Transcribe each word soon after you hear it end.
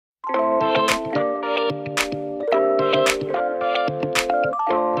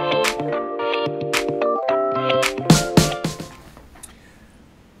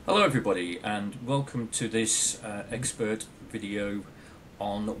Hello everybody and welcome to this expert video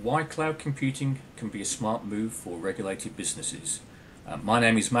on why cloud computing can be a smart move for regulated businesses. My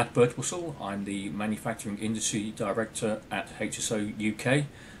name is Matt Birtwistle. I'm the Manufacturing Industry Director at HSO UK.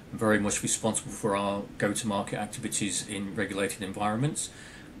 I'm very much responsible for our go-to-market activities in regulated environments.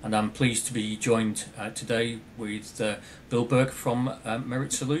 And I'm pleased to be joined today with Bill Burke from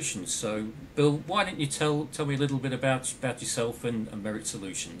Merit Solutions. So, Bill, why don't you tell me a little bit about yourself and Merit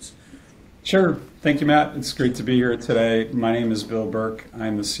Solutions? Sure. Thank you, Matt. It's great to be here today. My name is Bill Burke.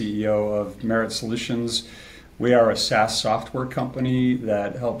 I'm the CEO of Merit Solutions. We are a SaaS software company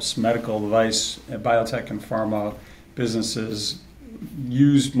that helps medical device, biotech, and pharma businesses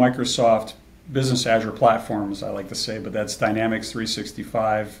use Microsoft Business Azure platforms, I like to say, but that's Dynamics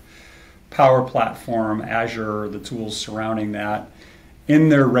 365, Power Platform, Azure, the tools surrounding that, in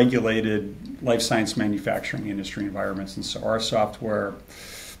their regulated life science manufacturing industry environments. And so our software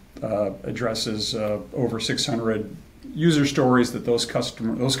addresses over 600 user stories that those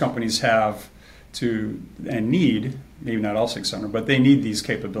companies have to and need, maybe not all 600, but they need these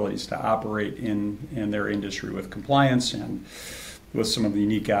capabilities to operate in their industry with compliance and with some of the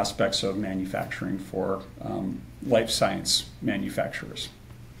unique aspects of manufacturing for life science manufacturers.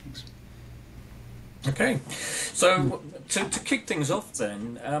 Thanks. Okay, so to kick things off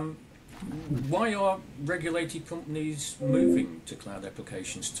then, why are regulated companies moving to cloud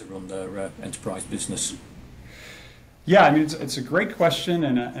applications to run their enterprise business? Yeah, I mean, it's a great question,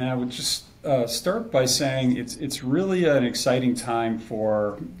 and I would just start by saying it's really an exciting time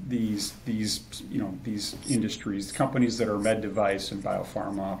for these industries, companies that are med device and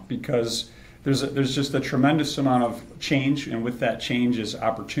biopharma, because there's just a tremendous amount of change, and with that change is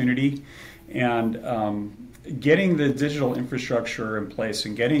opportunity, and getting the digital infrastructure in place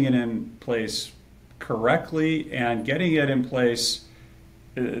and getting it in place correctly and getting it in place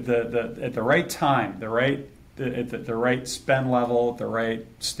at the right time, at the right spend level, the right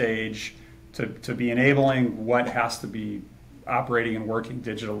stage, to be enabling what has to be operating and working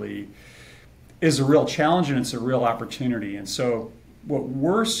digitally is a real challenge, and it's a real opportunity. And so what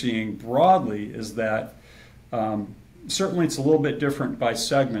we're seeing broadly is that certainly it's a little bit different by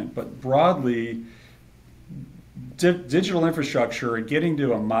segment, but broadly digital infrastructure and getting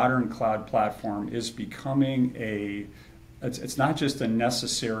to a modern cloud platform is becoming it's not just a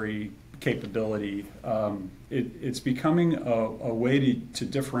necessary capability. It's becoming a way to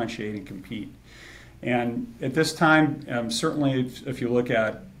differentiate and compete. And at this time, certainly if you look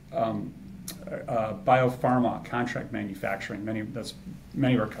at biopharma contract manufacturing, many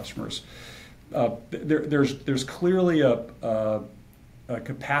of our customers, there's clearly a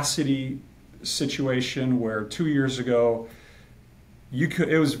capacity situation where 2 years ago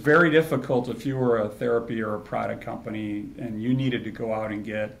it was very difficult if you were a therapy or a product company and you needed to go out and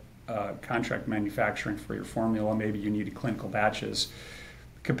get contract manufacturing for your formula. Maybe you needed clinical batches.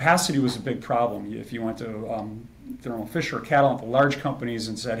 Capacity was a big problem. If you went to Thermo Fisher or Catalent, the large companies,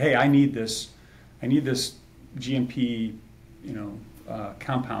 and said, "Hey, I need this GMP,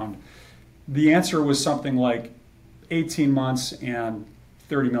 compound," the answer was something like 18 months and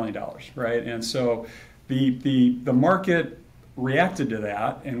 $30 million, right? And so the market reacted to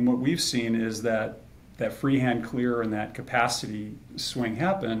that, and what we've seen is that freehand clear and that capacity swing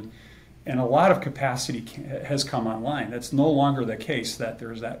happened, and a lot of capacity has come online. That's no longer the case, that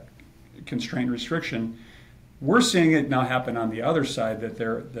there's that constraint restriction. We're seeing it now happen on the other side,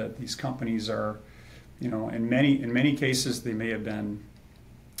 that these companies are, in many cases they may have been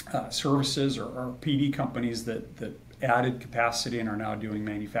services or PD companies that added capacity and are now doing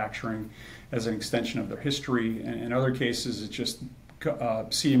manufacturing as an extension of their history. And in other cases, it's just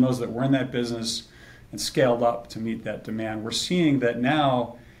CMOs that were in that business and scaled up to meet that demand. We're seeing that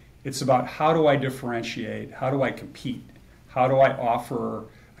now it's about, how do I differentiate? How do I compete? How do I offer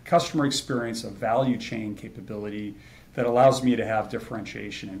a customer experience, a value chain capability that allows me to have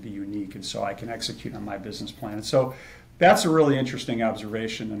differentiation and be unique, and so I can execute on my business plan? And so that's a really interesting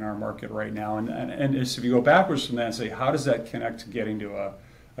observation in our market right now. And if you go backwards from that and say, how does that connect to getting to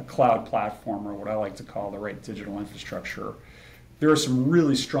a cloud platform, or what I like to call the right digital infrastructure? There are some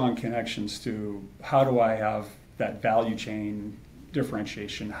really strong connections to, how do I have that value chain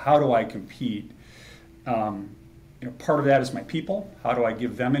differentiation? How do I compete? Part of that is my people. How do I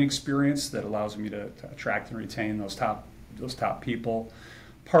give them an experience that allows me to attract and retain those top people?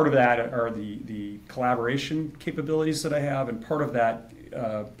 Part of that are the collaboration capabilities that I have, and part of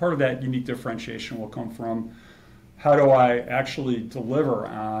that unique differentiation will come from, how do I actually deliver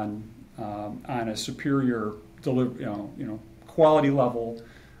on a superior quality level,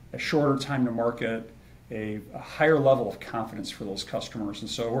 a shorter time to market, a higher level of confidence for those customers. And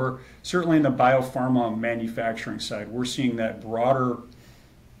so we're certainly in the biopharma manufacturing side, we're seeing that broader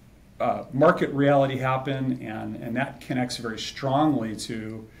market reality happen, and that connects very strongly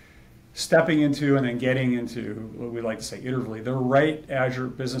to stepping into and then getting into what we like to say iteratively, the right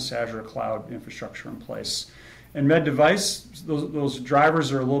business Azure cloud infrastructure in place. And med device, those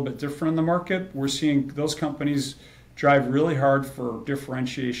drivers are a little bit different in the market. We're seeing those companies drive really hard for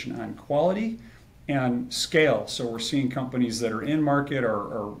differentiation on quality and scale. So we're seeing companies that are in market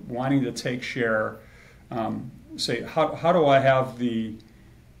or wanting to take share say, how do I have the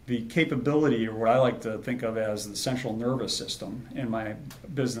capability, or what I like to think of as the central nervous system in my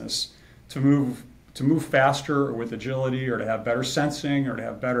business, to move faster or with agility, or to have better sensing, or to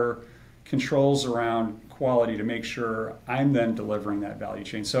have better controls around quality to make sure I'm then delivering that value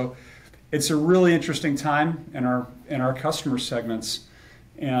chain. So it's a really interesting time in our customer segments,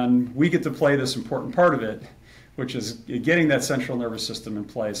 and we get to play this important part of it, which is getting that central nervous system in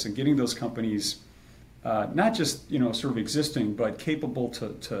place and getting those companies not just sort of existing, but capable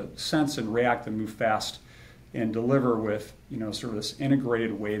to sense and react and move fast and deliver with sort of this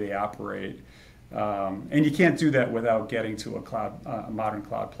integrated way they operate. And you can't do that without getting to a modern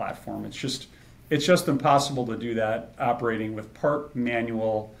cloud platform. It's just impossible to do that operating with part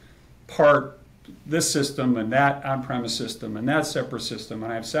manual, part this system and that on-premise system and that separate system.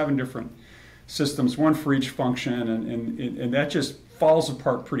 And I have 7 different systems, one for each function, and that just falls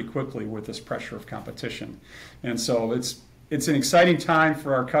apart pretty quickly with this pressure of competition. And so it's an exciting time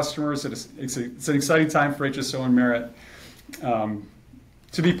for our customers. It's an exciting time for HSO and Merit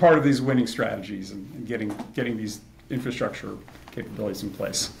to be part of these winning strategies and getting these infrastructure capabilities in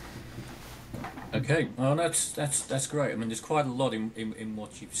place. Okay, well that's great. I mean, there's quite a lot in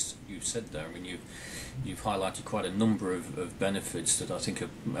what you've said there. I mean, you've highlighted quite a number of benefits that I think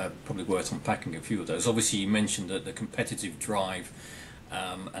are probably worth unpacking. A few of those. Obviously, you mentioned that the competitive drive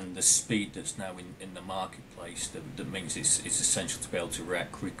and the speed that's now in the marketplace that means it's essential to be able to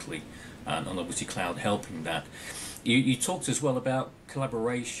react quickly, and obviously cloud helping that. You talked as well about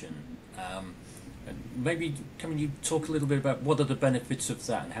collaboration. Maybe can you talk a little bit about what are the benefits of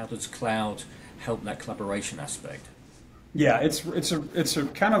that, and how does cloud help that collaboration aspect? Yeah, it's a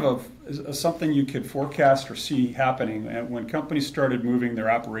kind of a something you could forecast or see happening when companies started moving their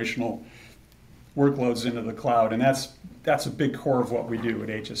operational workloads into the cloud, and that's a big core of what we do at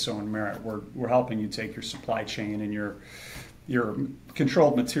HSO and Merit. We're helping you take your supply chain and your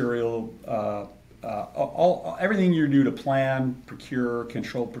controlled material, everything you do to plan, procure,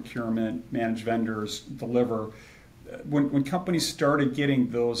 control procurement, manage vendors, deliver. When companies started getting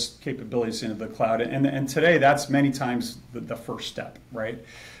those capabilities into the cloud, and today that's many times the first step, right?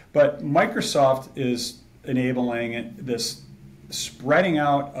 But Microsoft is enabling this spreading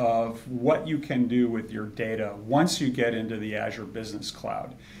out of what you can do with your data once you get into the Azure Business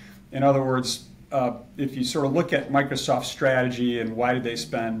Cloud. In other words, if you sort of look at Microsoft's strategy and why did they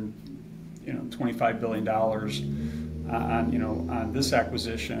spend $25 billion on this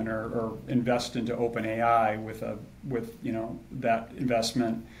acquisition, or invest into OpenAI with that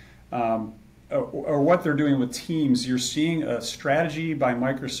investment, or what they're doing with Teams, you're seeing a strategy by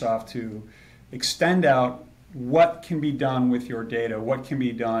Microsoft to extend out what can be done with your data, what can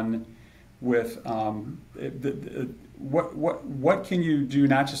be done with what can you do,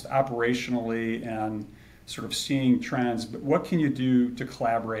 not just operationally and sort of seeing trends, but what can you do to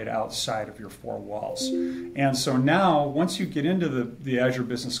collaborate outside of your 4 walls? And so now, once you get into the Azure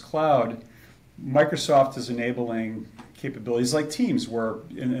Business Cloud, Microsoft is enabling capabilities like Teams, where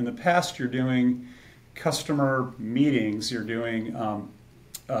in the past you're doing customer meetings, you're doing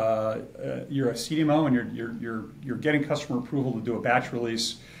you're a CDMO and you're getting customer approval to do a batch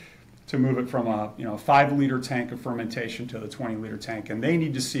release to move it from a 5-liter tank of fermentation to the 20-liter tank, and they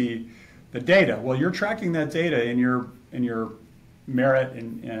need to see the data. Well, you're tracking that data in your Merit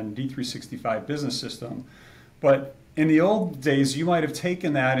and D365 business system, but in the old days you might have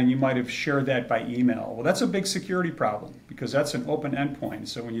taken that and you might have shared that by email. Well, that's a big security problem because that's an open endpoint.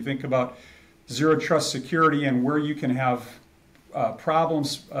 So when you think about zero trust security and where you can have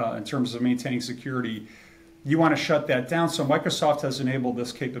problems in terms of maintaining security, you want to shut that down. So Microsoft has enabled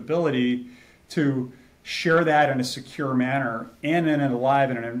this capability to share that in a secure manner and in a live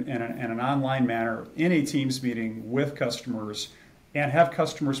and an online manner in a Teams meeting with customers, and have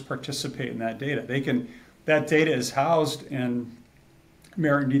customers participate in that data. That data is housed in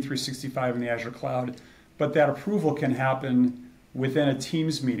Merit and D365 in the Azure cloud, but that approval can happen within a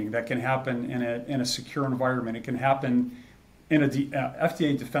Teams meeting. That can happen in a secure environment. It can happen in a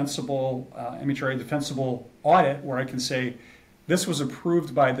FDA defensible, MHRA defensible audit, where I can say, this was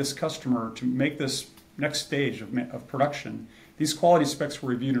approved by this customer to make this next stage of production. These quality specs were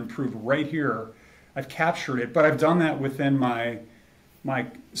reviewed and approved right here. I've captured it, but I've done that within my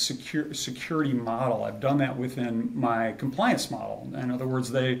security model. I've done that within my compliance model. In other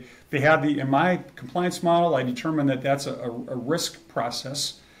words, they had in my compliance model, I determined that that's a risk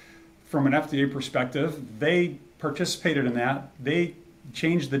process from an FDA perspective. They participated in that. They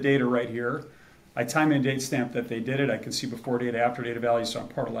changed the data right here. I time and date stamp that they did it. I can see before data, after data values, so I'm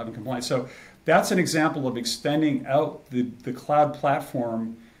Part 11 compliant. So that's an example of extending out the cloud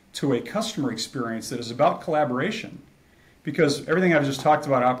platform to a customer experience that is about collaboration. Because everything I've just talked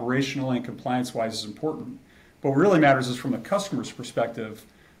about operationally and compliance-wise is important. But what really matters is from the customer's perspective.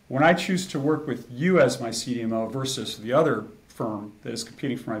 When I choose to work with you as my CDMO versus the other firm that is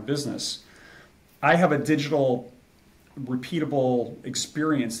competing for my business, I have a digital, repeatable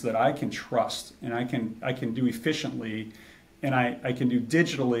experience that I can trust and I can do efficiently, and I can do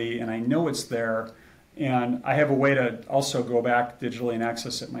digitally, and I know it's there, and I have a way to also go back digitally and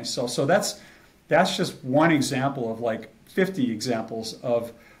access it myself. So that's just one example of like 50 examples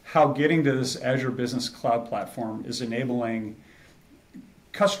of how getting to this Azure Business Cloud platform is enabling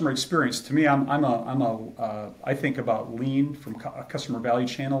customer experience. To me, I think about lean from a customer value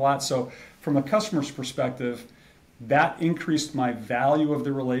chain a lot. So from the customer's perspective, that increased my value of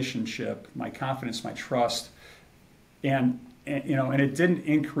the relationship, my confidence, my trust, and it didn't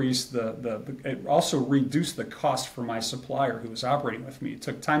increase it also reduced the cost for my supplier who was operating with me. It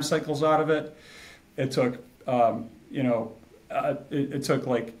took time cycles out of it. It took it took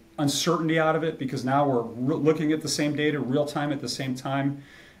like uncertainty out of it, because now we're looking at the same data real time at the same time.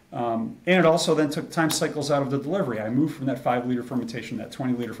 And it also then took time cycles out of the delivery. I moved from that 5-liter fermentation, that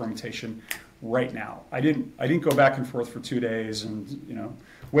 20-liter fermentation right now. I didn't go back and forth for 2 days and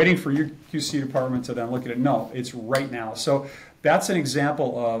waiting for your QC department to then look at it. No, it's right now. So that's an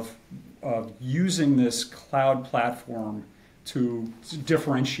example of using this cloud platform to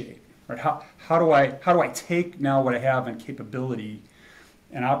differentiate. Right? How do I take now what I have in capability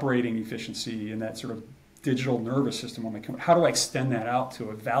and operating efficiency and that sort of digital nervous system on my company? How do I extend that out to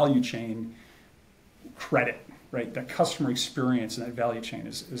a value chain credit, right? That customer experience and that value chain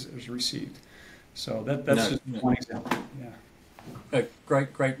is received. So that's just one example. Yeah.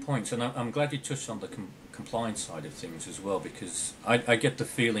 Great points, and I'm glad you touched on the compliance side of things as well, because I get the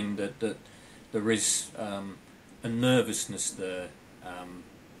feeling that there is a nervousness there.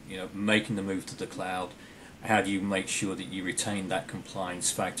 Making the move to the cloud. How do you make sure that you retain that compliance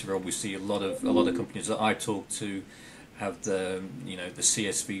factor? Obviously, a lot of companies that I talk to have the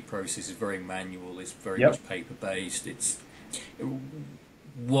CSV process is very manual. It's very much paper based.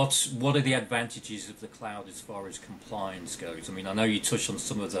 What are the advantages of the cloud as far as compliance goes? I mean, I know you touched on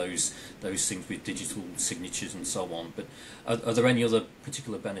some of those things with digital signatures and so on, but are there any other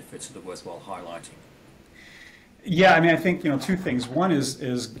particular benefits that are worthwhile highlighting? Yeah, I mean, I think two things. One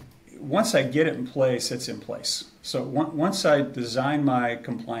is once I get it in place, it's in place. So once I design my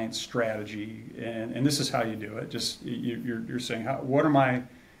compliance strategy, and this is how you do it. Just you're saying what are my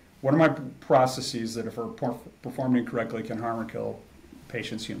processes that if are performed incorrectly can harm or kill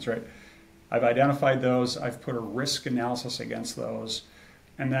patients, humans, right? I've identified those. I've put a risk analysis against those,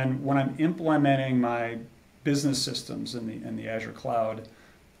 and then when I'm implementing my business systems in the Azure cloud,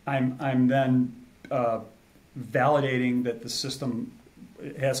 I'm then validating that the system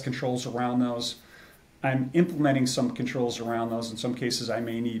has controls around those. I'm implementing some controls around those. In some cases, I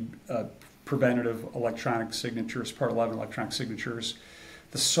may need preventative electronic signatures, Part 11 electronic signatures.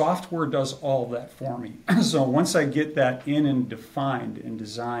 The software does all of that for me. So once I get that in and defined and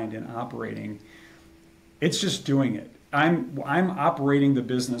designed and operating, it's just doing it. I'm operating the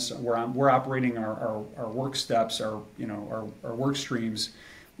business where we're operating our work steps, our work streams,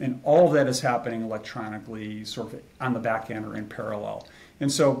 and all of that is happening electronically, sort of on the back end or in parallel.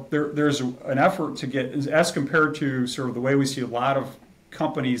 And so there's an effort to get, as compared to sort of the way we see a lot of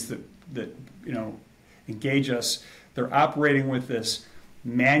companies that engage us, they're operating with this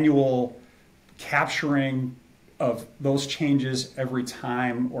manual capturing of those changes every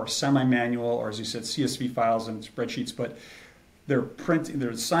time, or semi-manual, or as you said, CSV files and spreadsheets. But they're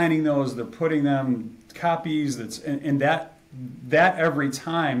signing those, they're putting them copies. And that every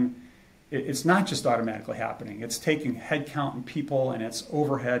time, it's not just automatically happening. It's taking headcount and people and it's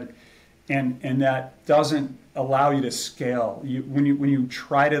overhead, and that doesn't allow you to scale. When you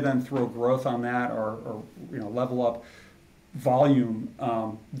try to then throw growth on that or level up volume,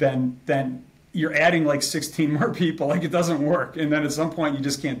 then you're adding like 16 more people. Like, it doesn't work, and then at some point you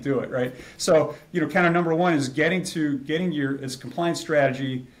just can't do it, right? So kind of number one is getting your compliance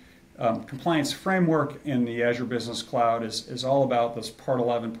strategy Compliance framework in the Azure Business Cloud is all about this Part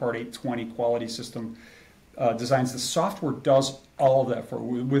 11, Part 820 quality system designs. The software does all of that for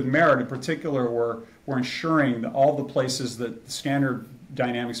with Merit in particular. We're ensuring that all the places that the standard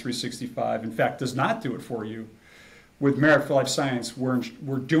Dynamics 365, in fact, does not do it for you. With Merit for Life Science, we're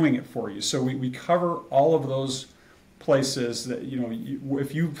doing it for you. So we cover all of those places that,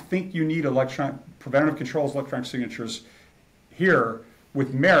 if you think you need preventative controls, electronic signatures here,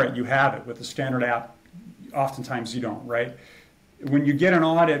 with Merit, you have it. With the standard app, oftentimes you don't, right? When you get an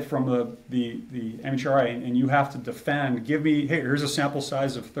audit from the MHRA and you have to defend, hey, here's a sample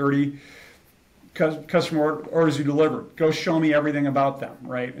size of 30 customer orders you delivered. Go show me everything about them,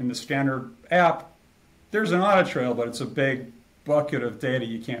 right? In the standard app, there's an audit trail, but it's a big bucket of data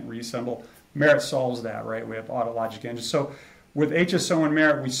you can't reassemble. Merit solves that, right? We have audit logic engines. So with HSO and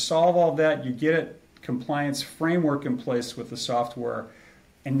Merit, we solve all that. You get a compliance framework in place with the software,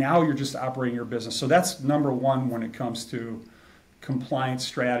 and now you're just operating your business. So that's number one when it comes to compliance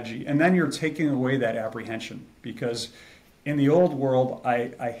strategy. And then you're taking away that apprehension, because in the old world,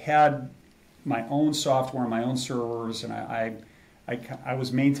 I had my own software, my own servers, and I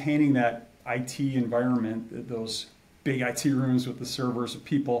was maintaining that IT environment, those big IT rooms with the servers of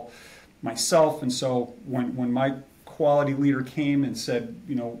people myself. And so when my quality leader came and said,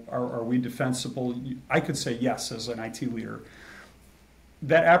 are we defensible? I could say yes as an IT leader.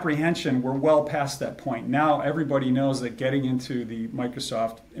 That apprehension, we're well past that point. Now everybody knows that getting into the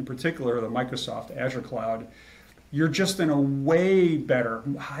Microsoft, in particular the Microsoft Azure Cloud, you're just in a way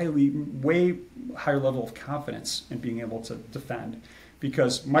higher level of confidence in being able to defend,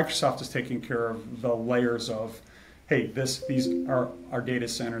 because Microsoft is taking care of the layers of, hey, these are our data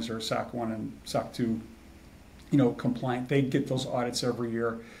centers are SOC 1 and SOC 2, compliant. They get those audits every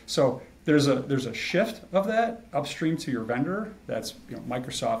year. So there's a shift of that upstream to your vendor. That's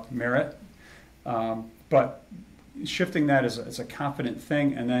Microsoft, Merit, but shifting that is a confident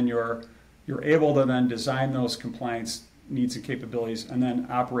thing, and then you're able to then design those compliance needs and capabilities and then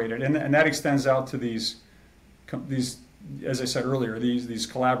operate it. And that extends out to these, as I said earlier, these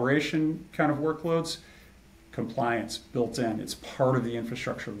collaboration kind of workloads. Compliance built in. It's part of the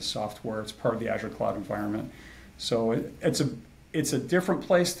infrastructure of the software. It's part of the Azure cloud environment. So it's a different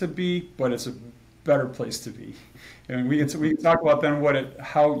place to be, but it's a better place to be. And we can talk about then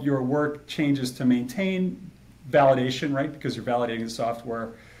how your work changes to maintain validation, right? Because you're validating the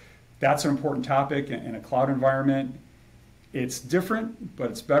software. That's an important topic in a cloud environment. It's different,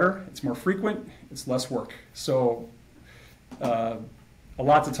 but it's better. It's more frequent. It's less work. So a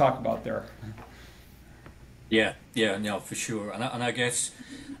lot to talk about there. Yeah, no, for sure. And I guess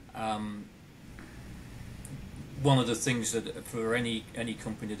one of the things that for any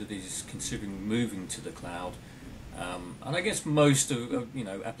company that is considering moving to the cloud, and I guess most of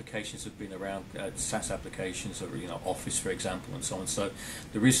applications have been around SaaS applications, or Office, for example, and so on. So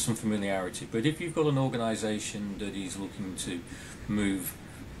there is some familiarity. But if you've got an organisation that is looking to move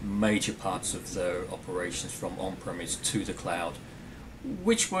major parts of their operations from on-premise to the cloud,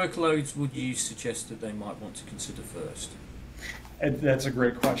 which workloads would you suggest that they might want to consider first? That's a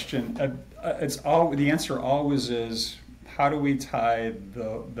great question. The answer always is, how do we tie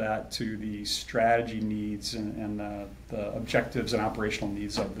that to the strategy needs and the objectives and operational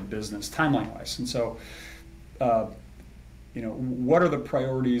needs of the business, timeline-wise? And so, what are the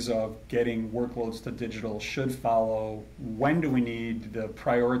priorities of getting workloads to digital should follow? When do we need the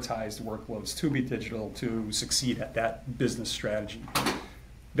prioritized workloads to be digital to succeed at that business strategy?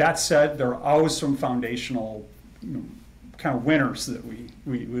 That said, there are always some foundational kind of winners that we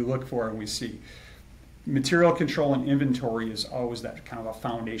look for and we see. Material control and inventory is always that kind of a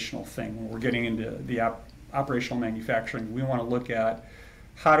foundational thing. When we're getting into the operational manufacturing, we want to look at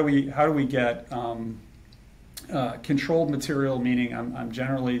how do we get controlled material, meaning I'm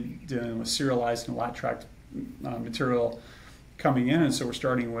generally dealing with serialized and lot tracked material coming in, and so we're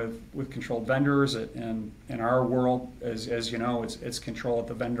starting with controlled vendors. In our world, as you know, it's control at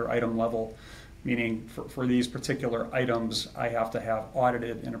the vendor item level, meaning for these particular items, I have to have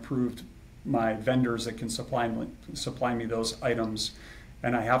audited and approved my vendors that can supply me those items,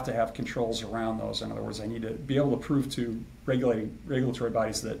 and I have to have controls around those. In other words, I need to be able to prove to regulatory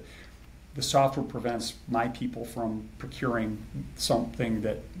bodies that the software prevents my people from procuring something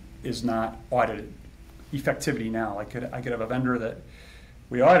that is not audited. Effectivity now, I could have a vendor that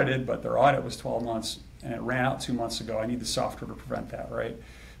we audited, but their audit was 12 months and it ran out 2 months ago. I need the software to prevent that, right?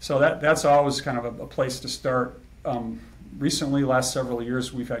 So that's always kind of a place to start. Recently, last several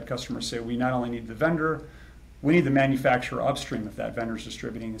years, we've had customers say we not only need the vendor, we need the manufacturer upstream if that vendor's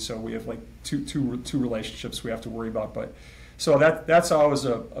distributing. And so we have like two relationships we have to worry about. But So that's always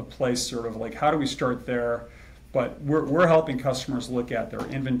a place sort of like, how do we start there? But we're helping customers look at their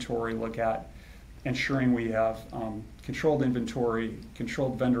inventory, look at ensuring we have controlled inventory,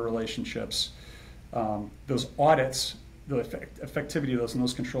 controlled vendor relationships, those audits, the effectivity of those and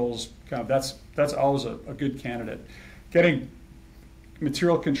those controls, kind of that's always a good candidate. Getting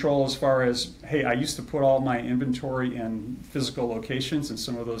material control as far as, hey, I used to put all my inventory in physical locations, and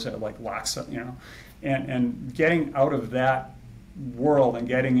some of those had like locks, and getting out of that world and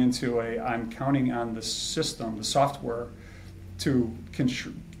getting into I'm counting on the system, the software, to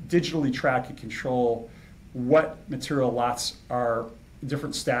digitally track and control what material lots are,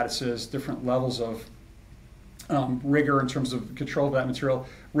 different statuses, different levels of rigor in terms of control of that material,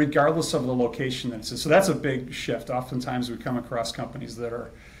 regardless of the location that it's in. So that's a big shift. Oftentimes we come across companies that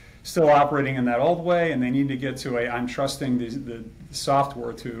are still operating in that old way, and they need to get to I'm trusting the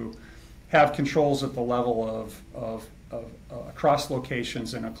software to have controls at the level of across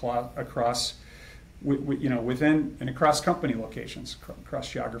locations and across within and across company locations, across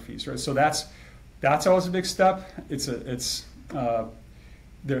geographies, right? So that's always a big step.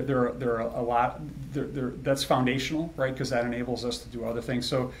 There are a lot. That's foundational, right? Because that enables us to do other things.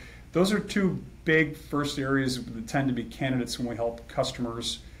 So those are two big first areas that tend to be candidates when we help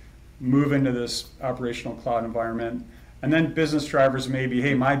customers move into this operational cloud environment. And then business drivers may be,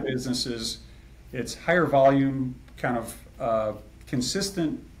 hey, my business it's higher volume, kind of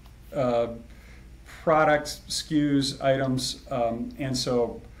consistent product SKUs, items, and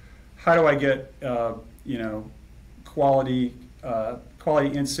so how do I get quality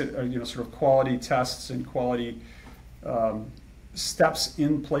sort of quality tests and quality steps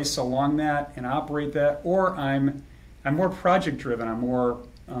in place along that and operate that, or I'm more project driven. I'm more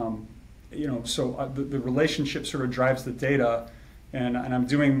the relationship sort of drives the data, and I'm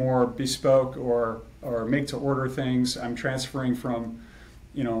doing more bespoke or make to order things. I'm transferring from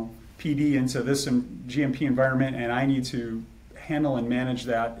PD into this GMP environment, and I need to handle and manage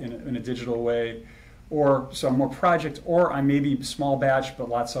that in a digital way. Or so I'm more project, or I may be small batch, but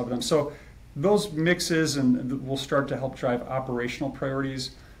lots of them. So those mixes and will start to help drive operational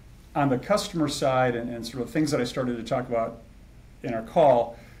priorities. On the customer side and sort of things that I started to talk about in our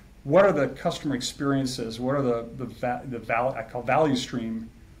call, what are the customer experiences? What are I call value stream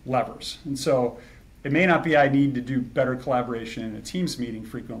levers? And so it may not be I need to do better collaboration in a Teams meeting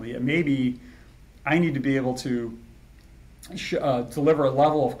frequently. It may be I need to be able to deliver a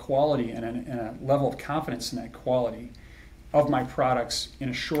level of quality and a level of confidence in that quality of my products in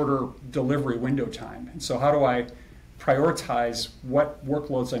a shorter delivery window time. And so how do I prioritize what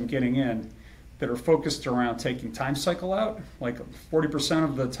workloads I'm getting in that are focused around taking time cycle out? Like 40%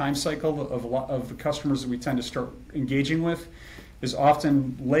 of the time cycle of the customers that we tend to start engaging with is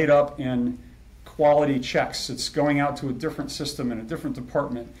often laid up in quality checks. It's going out to a different system in a different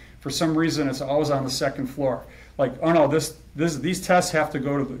department. For some reason, it's always on the second floor. Like, oh no, these tests have to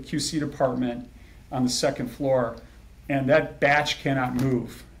go to the QC department on the second floor, and that batch cannot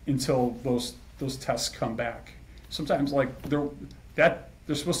move until those tests come back. Sometimes, like they're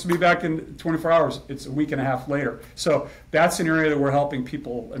supposed to be back in 24 hours. It's a week and a half later. So that's an area that we're helping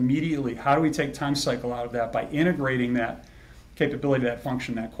people immediately. How do we take time cycle out of that by integrating that capability, that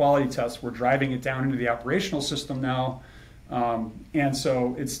function, that quality test? We're driving it down into the operational system now, and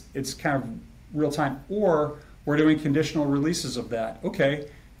so it's kind of real time. Or we're doing conditional releases of that. Okay,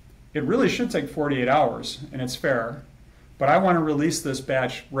 it really should take 48 hours, and it's fair, but I want to release this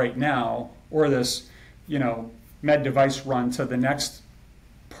batch right now, or this, med device run to the next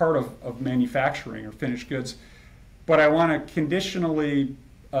part of manufacturing or finished goods, but I want to conditionally,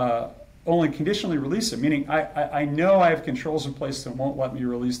 only conditionally release it, meaning I know I have controls in place that won't let me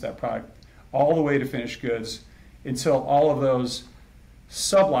release that product all the way to finished goods until all of those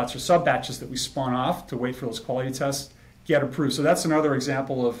sublots or sub batches that we spun off to wait for those quality tests get approved. So that's another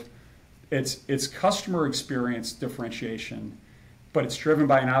example of it's customer experience differentiation, but it's driven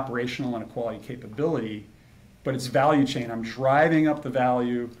by an operational and a quality capability, but it's value chain. I'm driving up the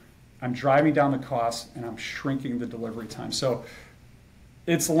value, I'm driving down the cost, and I'm shrinking the delivery time. So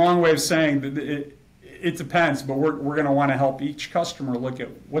it's a long way of saying that it depends, but we're going to want to help each customer look at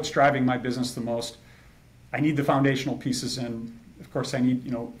what's driving my business the most. I need the foundational pieces in. Of course, I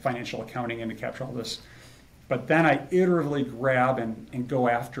need financial accounting in to capture all this. But then I iteratively grab and go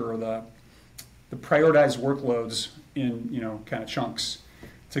after the prioritized workloads in kind of chunks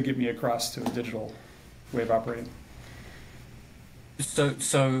to get me across to a digital way of operating. So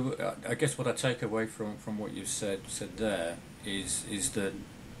I guess what I take away from what you've said there is that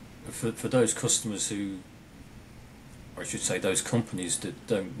for those customers who, or I should say those companies that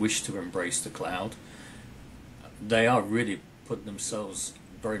don't wish to embrace the cloud, they are really putting themselves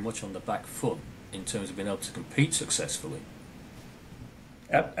very much on the back foot in terms of being able to compete successfully.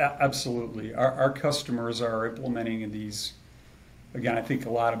 Absolutely. Our customers are implementing in these, again, I think a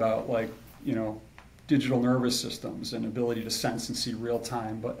lot about digital nervous systems and ability to sense and see real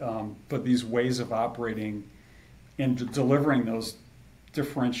time, but these ways of operating and delivering those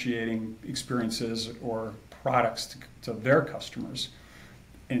differentiating experiences or products to their customers,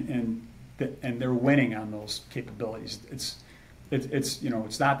 and they're winning on those capabilities. It's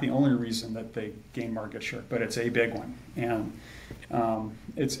not the only reason that they gain market share, but it's a big one, and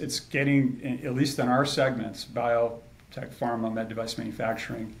it's getting, at least in our segments, biotech, pharma, med device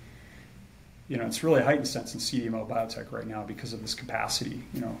manufacturing. It's really a heightened sense in CDMO biotech right now because of this capacity,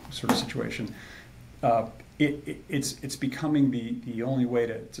 sort of situation. It's becoming the only way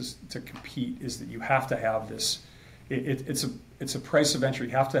to compete is that you have to have this. It's a price of entry.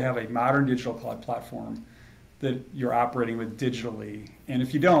 You have to have a modern digital cloud platform that you're operating with digitally. And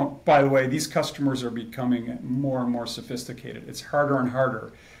if you don't, by the way, these customers are becoming more and more sophisticated. It's harder and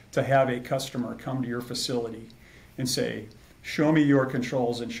harder to have a customer come to your facility and say, show me your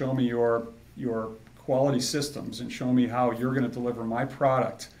controls and show me your quality systems and show me how you're going to deliver my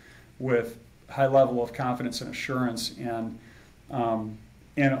product with high level of confidence and assurance, and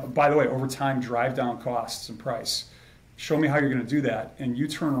by the way, over time drive down costs and price. Show me how you're going to do that, and you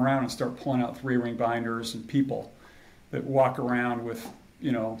turn around and start pulling out 3-ring binders and people that walk around with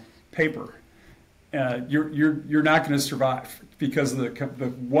paper. You're not going to survive, because the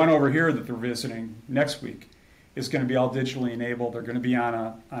one over here that they're visiting next week is going to be all digitally enabled. They're going to be on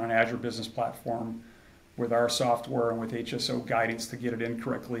an Azure business platform with our software and with HSO guidance to get it in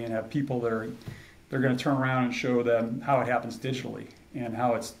correctly, and have people they're going to turn around and show them how it happens digitally and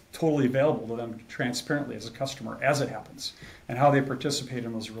how it's totally available to them transparently as a customer as it happens, and how they participate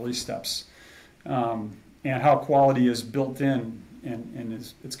in those release steps, and how quality is built in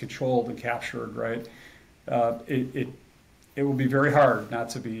and it's controlled and captured, right? It will be very hard not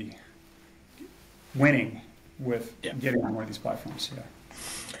to be winning with getting on one of these platforms. Yeah.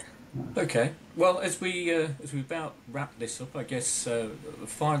 Okay. Well, as we about wrap this up, I guess the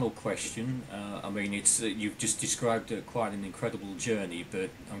final question. I mean, it's you've just described quite an incredible journey, but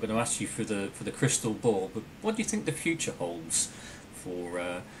I'm going to ask you for the crystal ball. But what do you think the future holds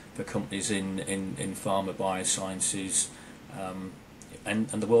for companies in pharma, biosciences, and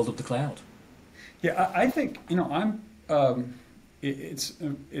the world of the cloud? Yeah, I think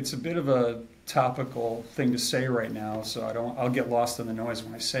it's a bit of a topical thing to say right now, so I'll get lost in the noise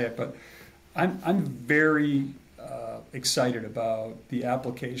when I say it, but I'm very excited about the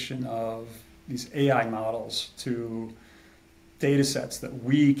application of these AI models to data sets that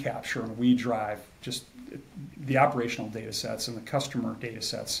we capture and we drive, just the operational data sets and the customer data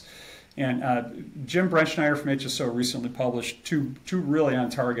sets. And Jim Brenschneider from HSO recently published two really on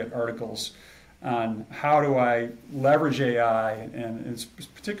target articles on how do I leverage AI, and it's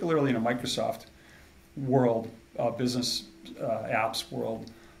particularly in a Microsoft world, business apps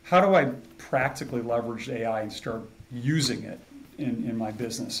world. How do I practically leverage AI and start using it in my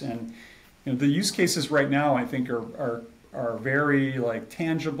business? And the use cases right now, I think, are very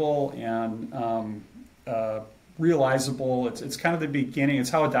tangible and realizable. It's kind of the beginning.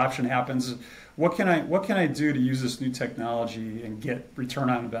 It's how adoption happens. What can I do to use this new technology and get return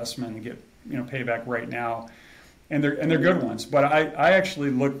on investment and get payback right now? And they're good ones. But I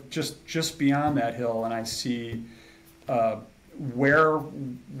actually look just beyond that hill, and I see where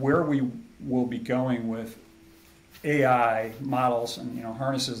we will be going with AI models and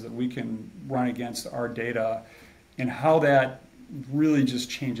harnesses that we can run against our data, and how that really just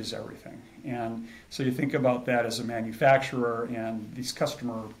changes everything. And so you think about that as a manufacturer and these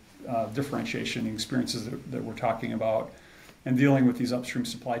customer differentiation experiences that we're talking about, and dealing with these upstream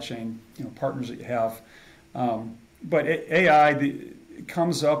supply chain partners that you have. But AI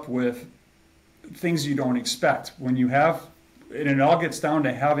comes up with things you don't expect when you have, and it all gets down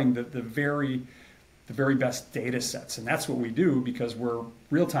to having the very best data sets, and that's what we do, because we're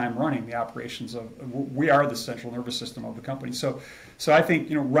real time running the operations we are the central nervous system of the company. So I think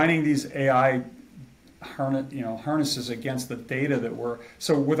running these AI harnesses against the data that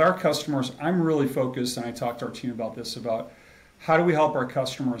so with our customers, I'm really focused, and I talked to our team about this, about how do we help our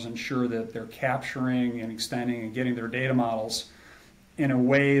customers ensure that they're capturing and extending and getting their data models in a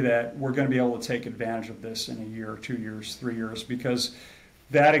way that we're going to be able to take advantage of this in a year, 2 years, 3 years, because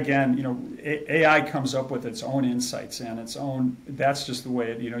that, again, AI comes up with its own insights and its own, that's just the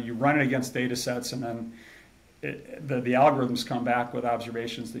way you run it against data sets, and then the algorithms come back with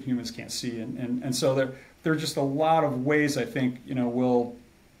observations that humans can't see. And so there are just a lot of ways, I think, we'll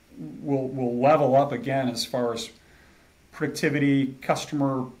level up again as far as productivity,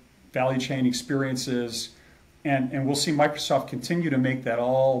 customer value chain experiences, and we'll see Microsoft continue to make that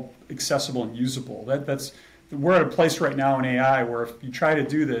all accessible and usable. We're at a place right now in AI where if you try to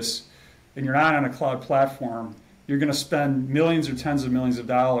do this and you're not on a cloud platform, you're going to spend millions or tens of millions of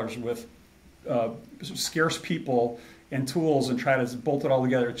dollars with scarce people and tools and try to bolt it all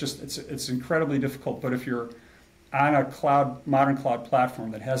together. It's incredibly difficult. But if you're on a modern cloud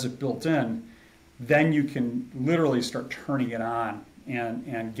platform that has it built in, then you can literally start turning it on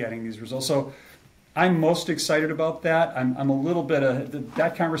and getting these results. So I'm most excited about that. I'm a little bit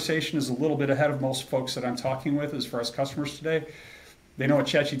that conversation is a little bit ahead of most folks that I'm talking with as far as customers today. They know what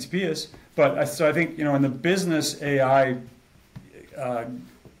ChatGPT is, but so I think in the business AI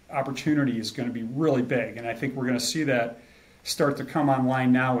opportunity is going to be really big, and I think we're going to see that start to come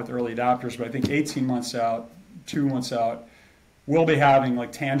online now with early adopters. But I think 18 months out, 2 months out, we'll be having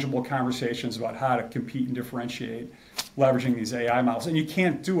like tangible conversations about how to compete and differentiate, leveraging these AI models. And you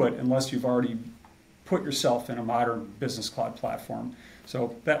can't do it unless you've already put yourself in a modern business cloud platform.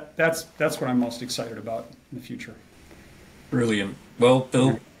 So that's what I'm most excited about in the future. Brilliant. Well,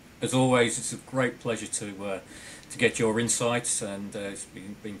 Bill, as always, it's a great pleasure to get your insights, and it's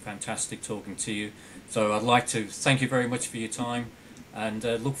been fantastic talking to you. So I'd like to thank you very much for your time, and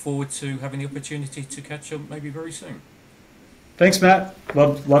look forward to having the opportunity to catch up maybe very soon. Thanks, Matt.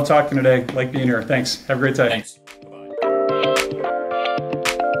 Love talking today. Like being here. Thanks. Have a great day. Thanks.